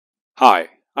Hi,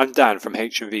 I'm Dan from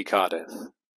H&V Cardiff,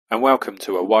 and welcome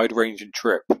to a wide-ranging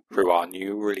trip through our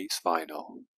new release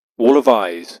vinyl. Wall of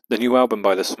Eyes, the new album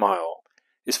by The Smile,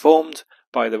 is formed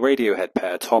by the Radiohead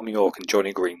pair Tom York and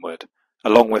Jonny Greenwood,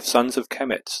 along with Sons of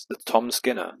Kemet, the Tom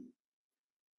Skinner.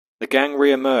 The gang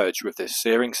re-emerge with this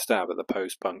searing stab at the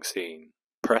post-punk scene,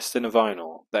 pressed in a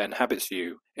vinyl that inhabits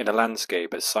you in a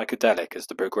landscape as psychedelic as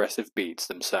the progressive beats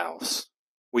themselves.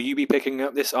 Will you be picking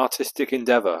up this artistic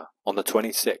endeavour on the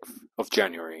 26th of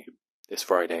January, this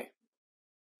Friday?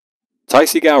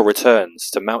 Segall returns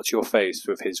to melt your face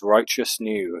with his righteous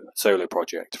new solo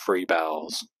project, Three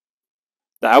Bells.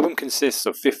 The album consists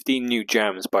of 15 new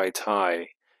jams by Ty,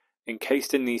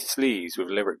 encased in these sleeves with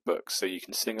lyric books so you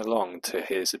can sing along to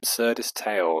his absurdist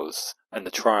tales and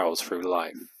the trials through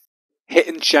life.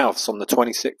 Hitting shelves on the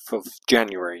 26th of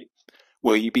January,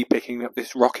 will you be picking up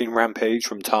this rocking rampage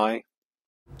from Ty?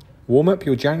 Warm up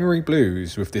your January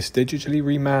blues with this digitally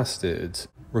remastered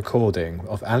recording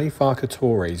of Farka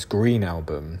Touré's Green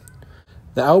album.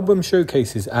 The album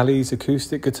showcases Ali's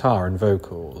acoustic guitar and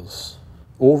vocals,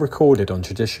 all recorded on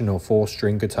traditional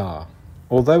 4-string guitar.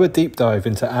 Although a deep dive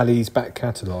into Ali's back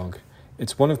catalogue,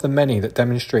 it's one of the many that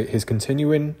demonstrate his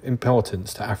continuing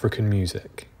importance to African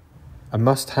music. A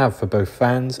must-have for both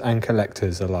fans and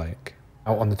collectors alike.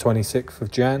 Out on the 26th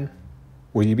of Jan,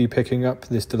 will you be picking up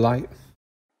this delight?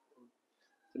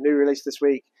 The new release this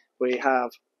week, we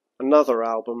have another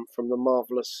album from the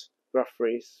marvellous Gruff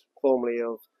Rhys, formerly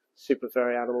of Super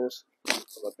Furry Animals. I'm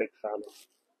a big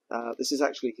fan. This is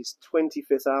actually his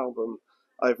 25th album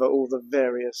over all the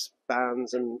various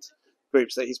bands and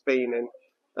groups that he's been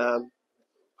in.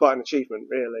 Quite an achievement,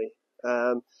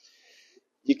 really.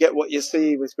 You get what you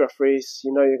see with Gruff Rhys.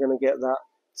 You know you're going to get that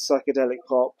psychedelic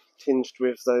pop tinged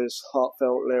with those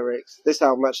heartfelt lyrics. This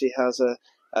album actually has a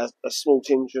small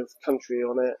tinge of country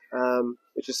on it,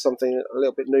 which is something a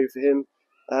little bit new for him.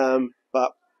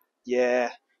 But yeah,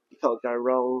 you can't go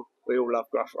wrong. We all love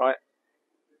Gruff, right?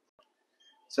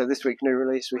 So this week, new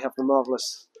release, we have the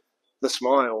marvellous The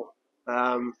Smile.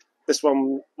 This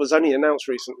one was only announced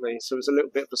recently, so it was a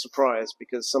little bit of a surprise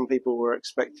because some people were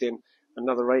expecting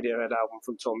another Radiohead album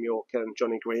from Tom York and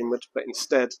Jonny Greenwood, but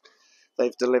instead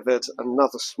they've delivered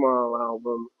another Smile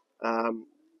album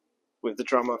with the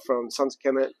drummer from Sons of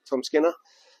Kemet, Tom Skinner.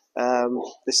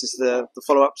 This is the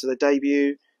follow-up to the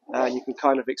debut, and you can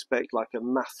kind of expect like a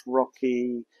math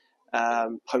rocky,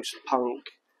 post-punk,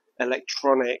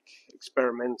 electronic,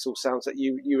 experimental sounds that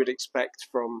you would expect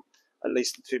from at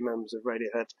least the two members of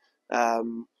Radiohead.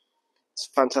 It's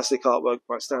fantastic artwork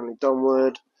by Stanley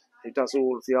Donwood, who does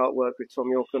all of the artwork with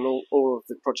Tom York and all of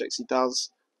the projects he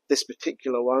does. This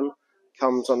particular one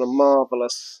comes on a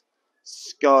marvellous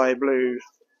sky blue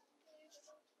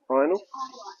vinyl.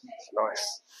 It's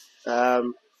nice.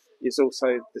 There's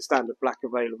also the standard black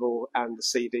available and the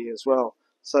CD as well.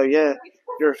 So yeah, if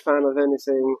you're a fan of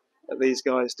anything that these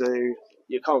guys do,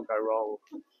 you can't go wrong.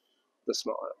 The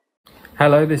Smile.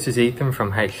 Hello, this is Ethan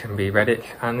from H&V Redditch,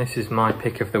 and this is my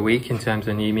pick of the week in terms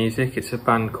of new music. It's a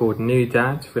band called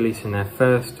NewDad, releasing their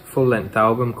first full-length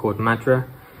album called MADRA.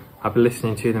 I've been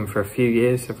listening to them for a few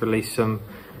years. They've released some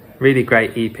really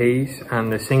great EPs,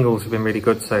 and the singles have been really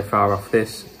good so far off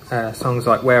this. Songs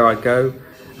like Where I Go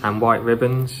and White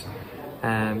Ribbons.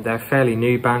 They're a fairly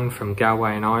new band from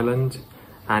Galway in Ireland,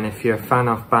 and if you're a fan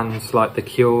of bands like The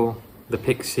Cure, The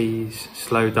Pixies,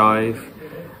 Slow Dive,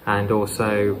 and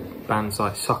also bands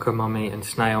like Soccer Mummy and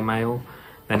Snail Mail,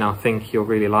 then I think you'll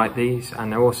really like these.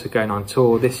 And they're also going on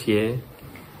tour this year,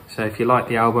 so if you like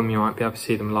the album you might be able to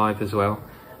see them live as well.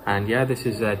 And yeah, this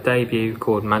is their debut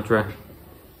called MADRA.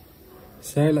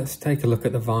 So let's take a look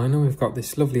at the vinyl. We've got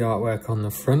this lovely artwork on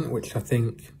the front, which I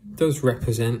think does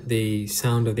represent the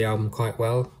sound of the album quite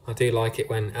well. I do like it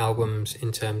when albums,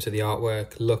 in terms of the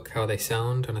artwork, look how they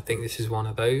sound, and I think this is one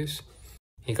of those.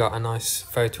 You got a nice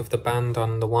photo of the band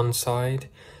on the one side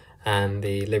and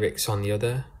the lyrics on the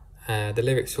other. The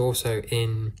lyrics are also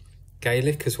in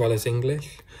Gaelic as well as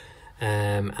English,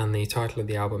 and the title of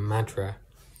the album, MADRA,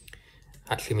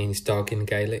 actually means dog in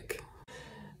Gaelic.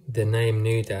 The name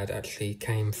NewDad actually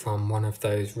came from one of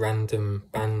those random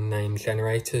band name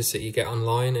generators that you get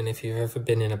online, and if you've ever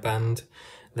been in a band,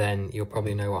 then you'll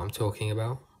probably know what I'm talking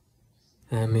about.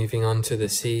 Moving on to the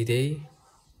CD,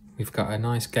 we've got a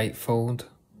nice gatefold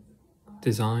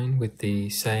design with the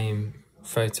same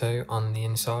photo on the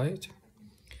inside,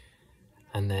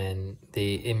 and then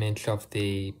the image of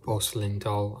the porcelain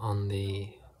doll on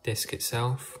the disc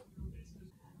itself.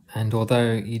 And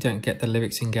although you don't get the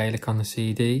lyrics in Gaelic on the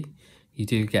CD, you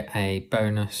do get a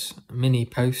bonus mini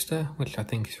poster, which I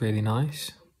think is really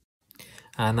nice.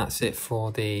 And that's it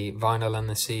for the vinyl and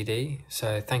the CD.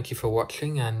 So thank you for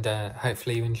watching, and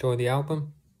hopefully you enjoy the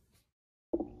album.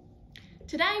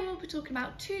 Today we'll be talking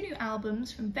about two new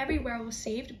albums from very well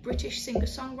received British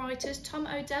singer-songwriters Tom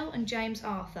ODell and James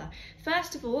Arthur.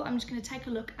 First of all, I'm just going to take a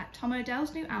look at Tom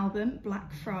ODell's new album,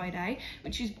 Black Friday,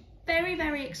 which is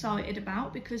very excited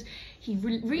about because he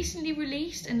recently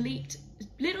released and leaked a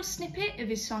little snippet of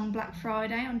his song Black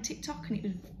Friday on TikTok, and it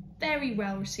was very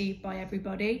well received by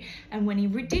everybody, and when he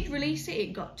did release it,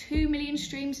 it got 2 million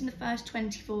streams in the first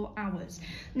 24 hours.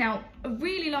 Now, I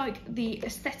really like the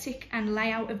aesthetic and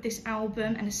layout of this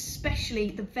album, and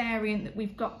especially the variant that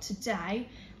we've got today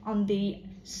on the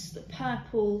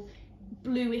purple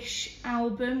bluish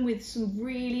album with some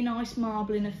really nice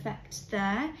marbling effects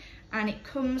there, and it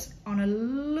comes on a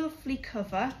lovely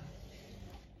cover,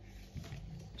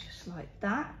 just like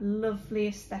that, lovely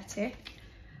aesthetic.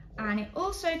 And it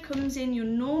also comes in your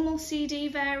normal CD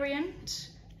variant,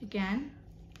 again,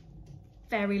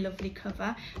 very lovely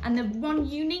cover. And the one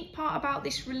unique part about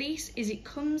this release is it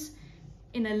comes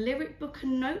in a lyric book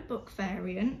and notebook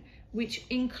variant, which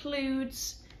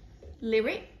includes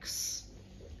lyrics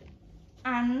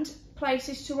and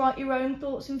places to write your own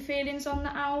thoughts and feelings on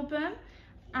the album.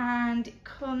 And it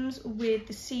comes with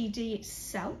the CD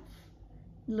itself,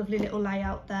 lovely little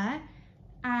layout there.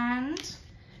 And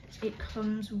it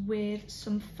comes with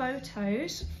some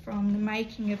photos from the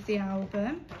making of the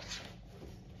album,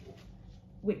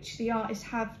 which the artists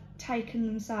have taken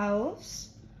themselves.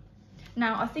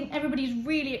 Now, I think everybody's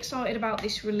really excited about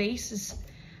this release, as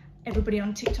everybody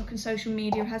on TikTok and social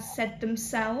media has said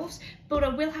themselves, but I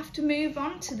will have to move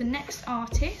on to the next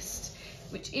artist,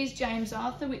 which is James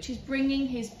Arthur, which is bringing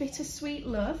his Bittersweet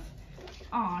Love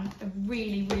on a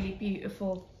really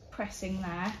beautiful pressing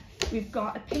there. We've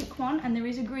got a pink one and there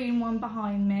is a green one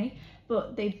behind me,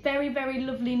 but they're very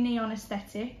lovely neon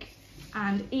aesthetic,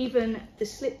 and even the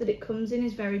slip that it comes in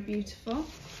is very beautiful.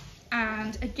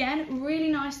 And again, really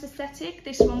nice aesthetic.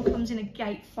 This one comes in a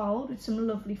gatefold with some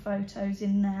lovely photos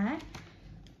in there.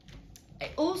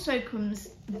 It also comes,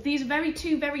 these are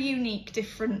two very unique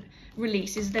different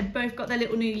releases. They've both got their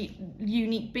little new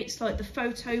unique bits like the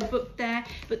photo book there,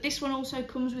 but this one also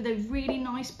comes with a really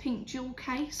nice pink jewel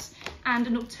case and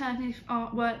an alternative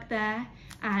artwork there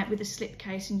with a slip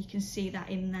case, and you can see that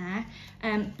in there.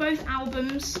 Both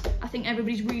albums, I think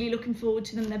everybody's really looking forward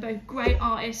to them. They're both great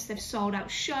artists. They've sold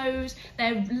out shows.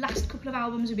 Their last couple of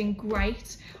albums have been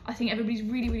great. I think everybody's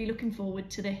really looking forward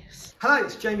to this. Hello,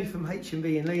 it's Jamie from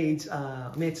H&B in Leeds.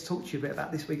 I'm here to talk to you a bit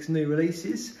about this week's new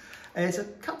releases. There's a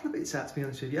couple of bits out, to be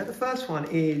honest with you. The first one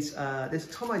is this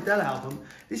Tom ODell album.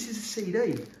 This is a CD.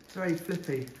 It's very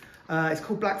flippy. It's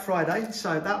called Black Friday,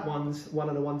 so that one's one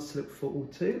of the ones to look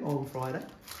forward to on Friday.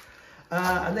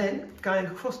 And then, going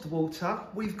across the water,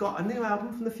 we've got a new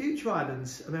album from the Future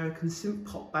Islands, American synth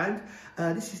pop band.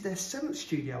 This is their 7th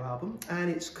studio album, and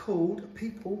it's called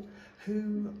People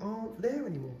Who Aren't There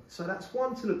Anymore. So that's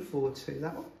one to look forward to,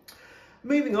 that one.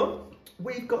 Moving on,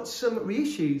 we've got some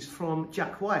reissues from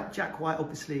Jack White. Jack White,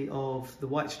 obviously, of the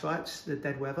White Stripes, the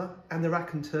Dead Weather, and the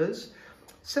Raconteurs.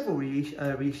 Several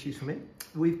reissues from him.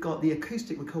 We've got the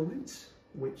acoustic recordings,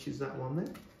 which is that one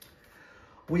there.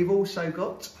 We've also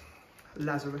got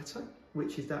Lazaretto,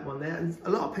 which is that one there. And a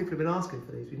lot of people have been asking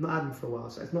for these. We've not had them for a while,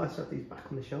 so it's nice to have these back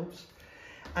on the shelves.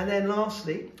 And then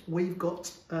lastly, we've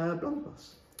got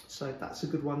Blunderbuss. So that's a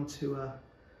good one to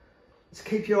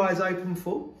keep your eyes open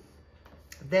for.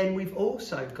 Then we've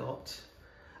also got,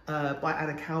 by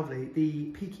Anna Calvley,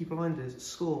 the Peaky Blinders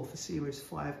score for series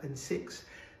 5 and 6.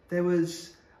 There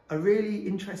was a really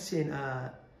interesting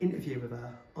interview with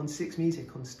her on Six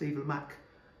Music on Steve Mac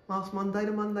last Monday,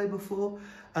 the Monday before,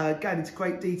 going into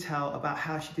great detail about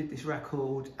how she did this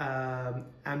record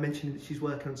and mentioning that she's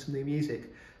working on some new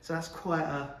music. So that's quite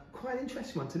an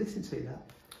interesting one to listen to,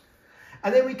 that.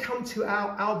 And then we come to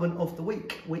our album of the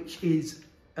week, which is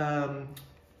The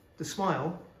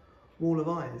Smile, Wall of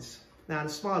Eyes. Now, The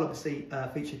Smile obviously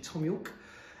featured Tom York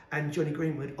and Johnny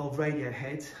Greenwood of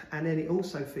Radiohead, and then it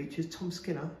also features Tom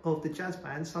Skinner of the jazz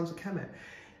band Sons of Kemet.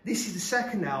 This is the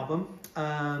second album.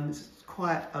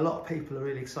 Quite a lot of people are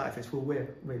really excited for this. Well, we're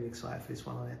really excited for this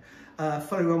one on it.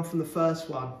 Following on from the first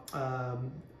one,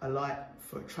 A Light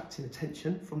for Attracting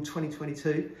Attention from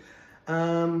 2022.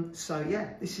 So yeah,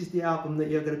 this is the album that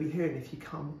you're going to be hearing if you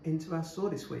come into our store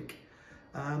this week.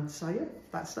 So yeah,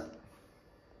 that's that.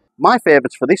 My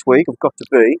favourites for this week have got to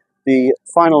be the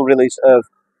final release of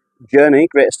Journey,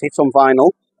 Greatest Hits on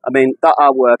vinyl. I mean, that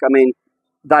artwork,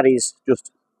 that is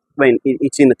just,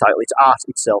 it's in the title, it's art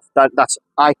itself. That's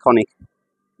iconic,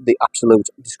 the absolute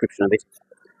description of it.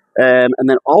 And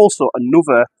then also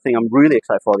another thing I'm really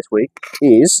excited for this week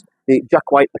is the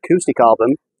Jack White acoustic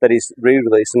album that is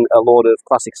re-releasing a load of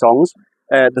classic songs.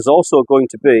 There's also going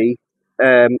to be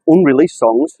unreleased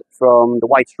songs from the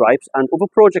White Stripes and other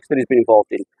projects that he's been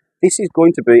involved in. This is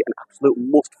going to be an absolute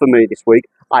must for me this week.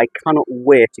 I cannot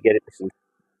wait to get it listened.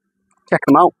 Check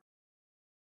them out.